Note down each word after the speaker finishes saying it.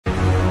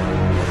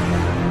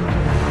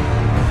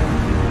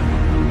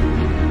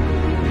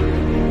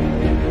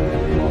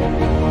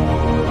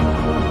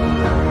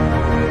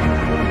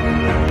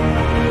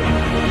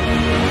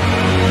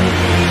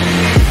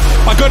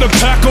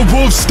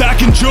of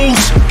stacking jewels.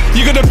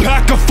 You got a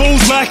pack of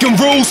fools lacking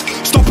rules.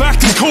 Stop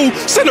acting cool,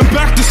 send them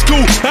back to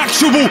school.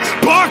 Actual,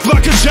 bark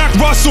like a Jack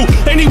Russell.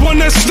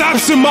 Anyone that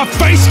snaps in my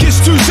face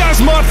gets used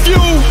as my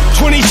fuel.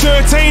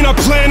 2013 I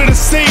planted a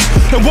seed,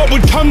 and what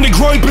would come to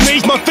grow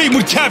beneath my feet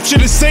would capture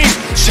the scene.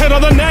 Shed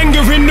other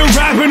anger into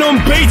rapping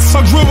on beats.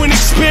 I grew and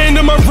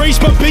expanded my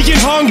reach by being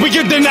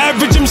hungrier than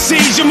average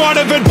MCs. You might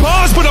have had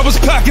bars, but I was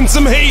packing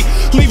some heat,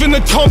 leaving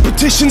the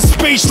competition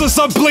speechless.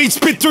 I bleed,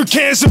 spit through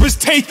cancerous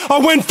teeth. I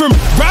went from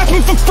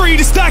rapping for free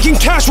to stacking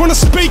cash when I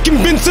speak,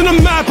 convincing a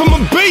map I'm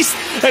a beast,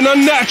 an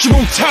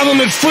unnatural,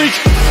 talented freak.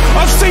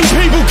 I've seen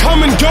people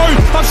come and go,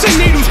 I've seen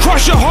needles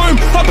crush a home.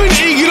 I've been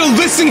eager to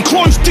listen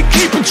close to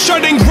keep it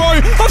shut and grow.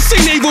 I've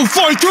seen evil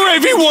flow through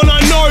everyone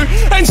I know,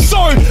 and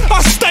so I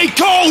stay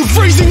cold,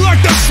 freezing like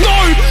the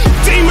snow.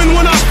 Demon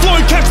when I flow,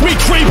 catch me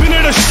creeping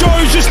at a show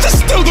just to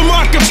steal the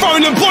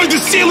microphone and blow the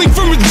ceiling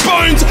from its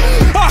bones.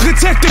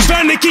 Architect of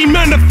anarchy,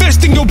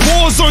 manifesting a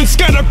war zone.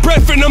 Scatter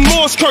breath in a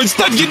Morse code,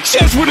 stab your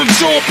chest with a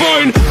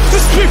jawbone. The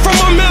spit from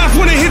my mouth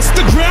when it hits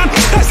the ground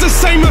has the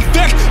same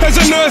effect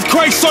as an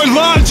earthquake so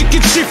large it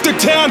could shift a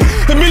town.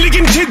 A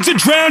million kids are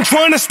drowned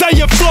trying to stay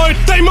afloat.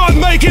 They might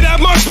make it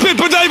out my spit,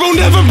 but they will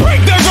never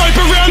break their rope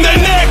around their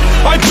neck.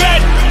 I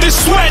bet the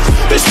sweat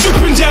that's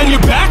dripping down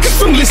your back is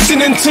from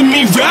listening to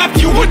me rap.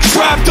 You were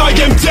trapped, I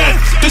am dead.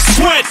 The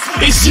sweat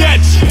is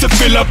yet to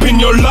fill up in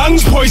your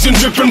lungs. Poison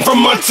dripping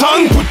from my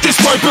tongue. Put this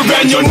rope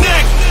around your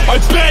neck. I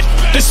bet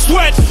the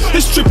sweat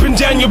that's dripping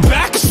down your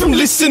back is from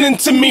listening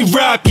to me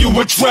rap. You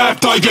were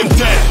trapped, I am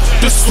dead.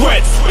 The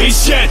sweat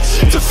is yet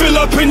to fill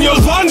up in your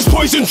lungs.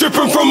 Poison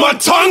dripping from my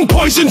tongue.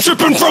 Poison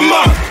dripping from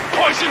my.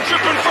 Poison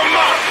dripping from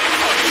my.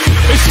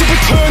 It's the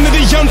return of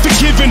the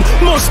unforgiven,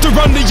 monster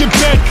under your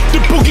bed, the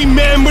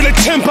boogeyman with a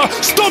temper,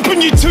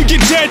 stomping you till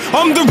you're dead.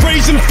 I'm the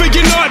reason for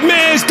your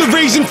nightmares, the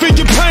reason for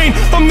your pain.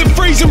 I'm the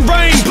freezing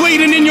rain,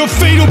 bleeding in your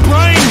fetal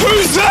brain.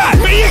 Who's that?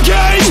 Me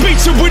again?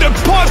 Beat you with a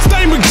pipe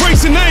stain with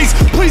grease and A's.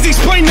 Please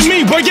explain to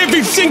me why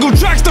every single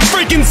track's the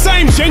freaking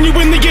same.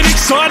 Genuinely get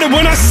excited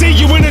when I see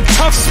you in a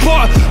tough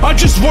spot. I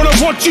just wanna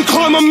watch you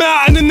climb a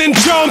mountain and then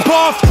jump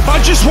off. I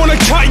just wanna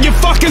cut your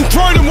fucking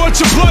throat and watch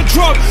your blood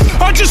drop.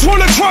 I just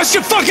wanna crush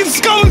your fucking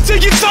skull until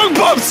your tongue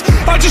pops.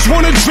 I just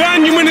wanna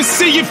drown you in a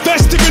sea of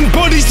festive and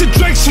bodies to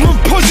dregs from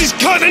pussies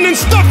cut and then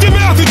stuff your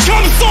mouth in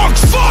cum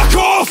socks. Fuck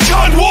off,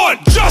 cunt,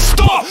 what? Just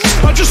stop.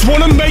 I just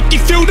wanna make you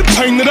feel the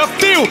pain that I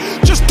feel,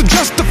 just to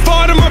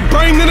justify to my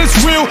brain that it's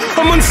real.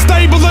 I'm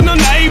unstable and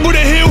unable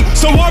to heal,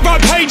 so I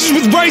write pages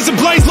with razor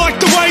blades like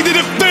the way that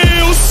it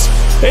feels.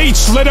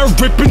 Each letter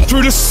ripping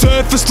through the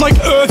surface like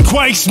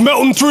earthquakes,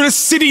 melting through the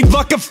city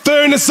like a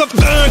furnace. I've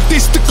earned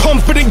this, the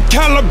confident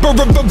caliber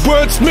of a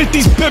wordsmith.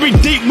 He's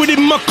buried deep within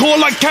my core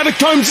like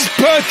catacombs. It's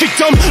perfect,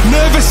 I'm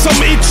nervous,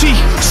 I'm itchy,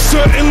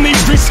 certainly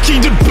risky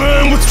to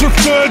burn what's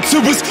referred to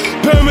as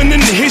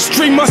permanent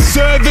history. My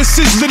service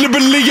is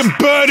literally a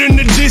burden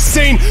to this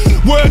scene.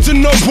 Words are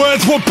not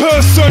worth what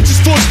Perth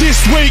searches for this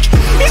week.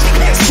 It's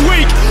piss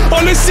weak,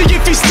 honestly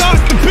if he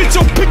starts the bitch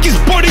I'll pick his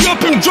body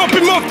up and drop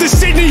him off the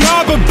Sydney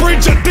Harbour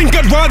Bridge. I think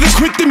I'd rather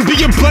quit than be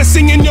a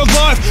blessing in your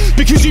life,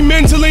 because you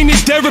mentally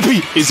need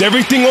therapy. Is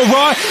everything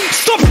alright?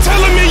 Stop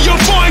telling me you're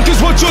fine, cause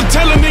what you're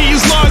telling me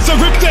is lies. I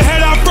rip the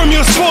head out from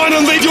your spine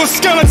and leave your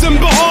skeleton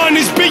behind.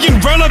 Is being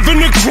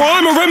relevant a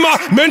crime, or am I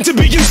meant to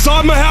be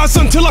inside my house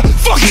until I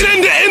fucking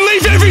end it and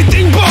leave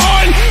everything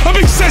behind?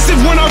 I'm excessive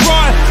when I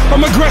write,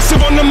 I'm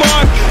aggressive on the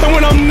mic, and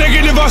when I'm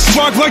negative I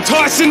strike like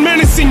Tyson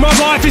menacing. My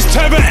life is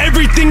terror,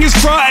 everything is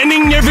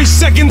frightening. Every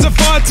second's a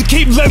fight to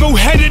keep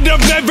level-headed.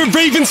 I've never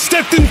even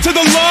stepped into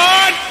the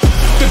light.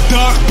 The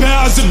dark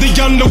powers of the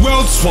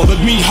underworld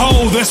swallowed me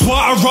whole. That's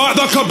why I write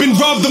like I've been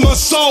robbed of my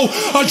soul.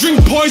 I drink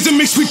poison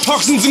mixed with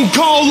toxins and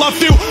coal. I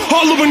feel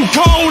hollow and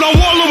cold, I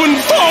wallow and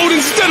fold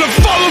instead of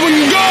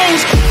following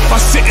goals. I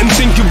sit and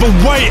think of a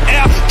way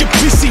out, get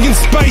pissy and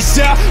space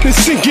out, then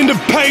sink into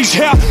page.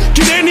 How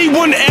could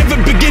anyone ever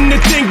begin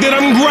to think that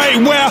I'm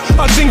great? Wow,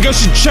 I think I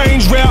should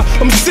change route.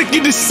 I'm sick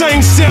of the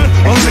same sound,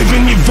 I live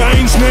in your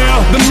veins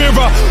now. The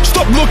mirror,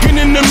 stop looking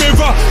in the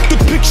mirror. The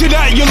picture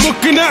that you're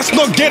looking at's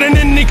not getting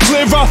any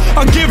clearer.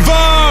 I give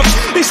up,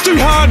 it's too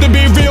hard to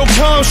be real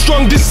calm,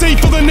 strong,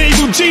 deceitful and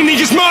evil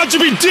genius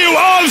Marjorie Deal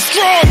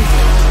Armstrong.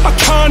 I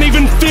can't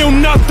even feel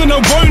nothing, I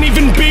won't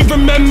even be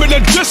remembered.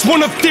 I just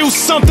wanna feel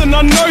something,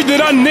 I know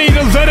that I need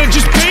a let it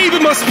just be,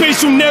 but my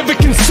speech will never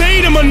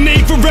concede. And my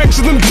need for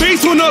excellent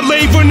peace will not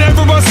leave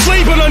whenever I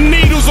sleep. And I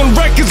needles on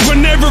records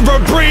whenever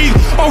I breathe.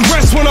 I'll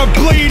rest when I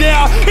bleed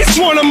out, it's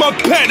one of my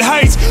pet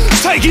hates.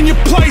 Taking your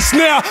place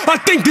now, I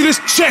think that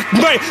it's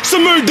checkmate. So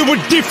move to a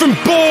different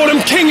board, I'm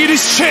king of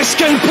this chess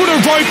game. Put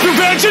a rope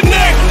around your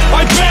neck.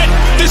 I bet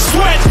the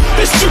sweat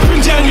that's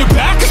dripping down your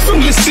back is from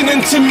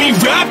listening to me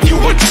rap.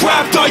 You were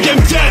trapped, I am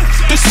dead.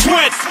 The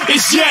sweat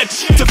is yet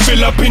to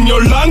fill up in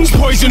your lungs.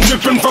 Poison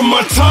dripping from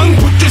my tongue.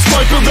 Put this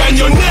rope around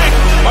your neck.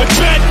 I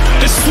bet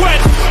the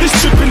sweat is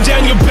dripping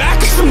down your back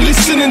is from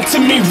listening to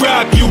me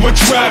rap. You were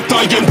trapped,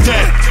 I am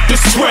dead. The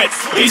sweat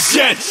is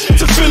yet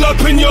to fill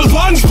up in your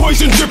lungs.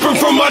 Poison dripping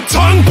from my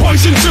tongue.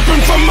 Poison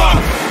dripping from my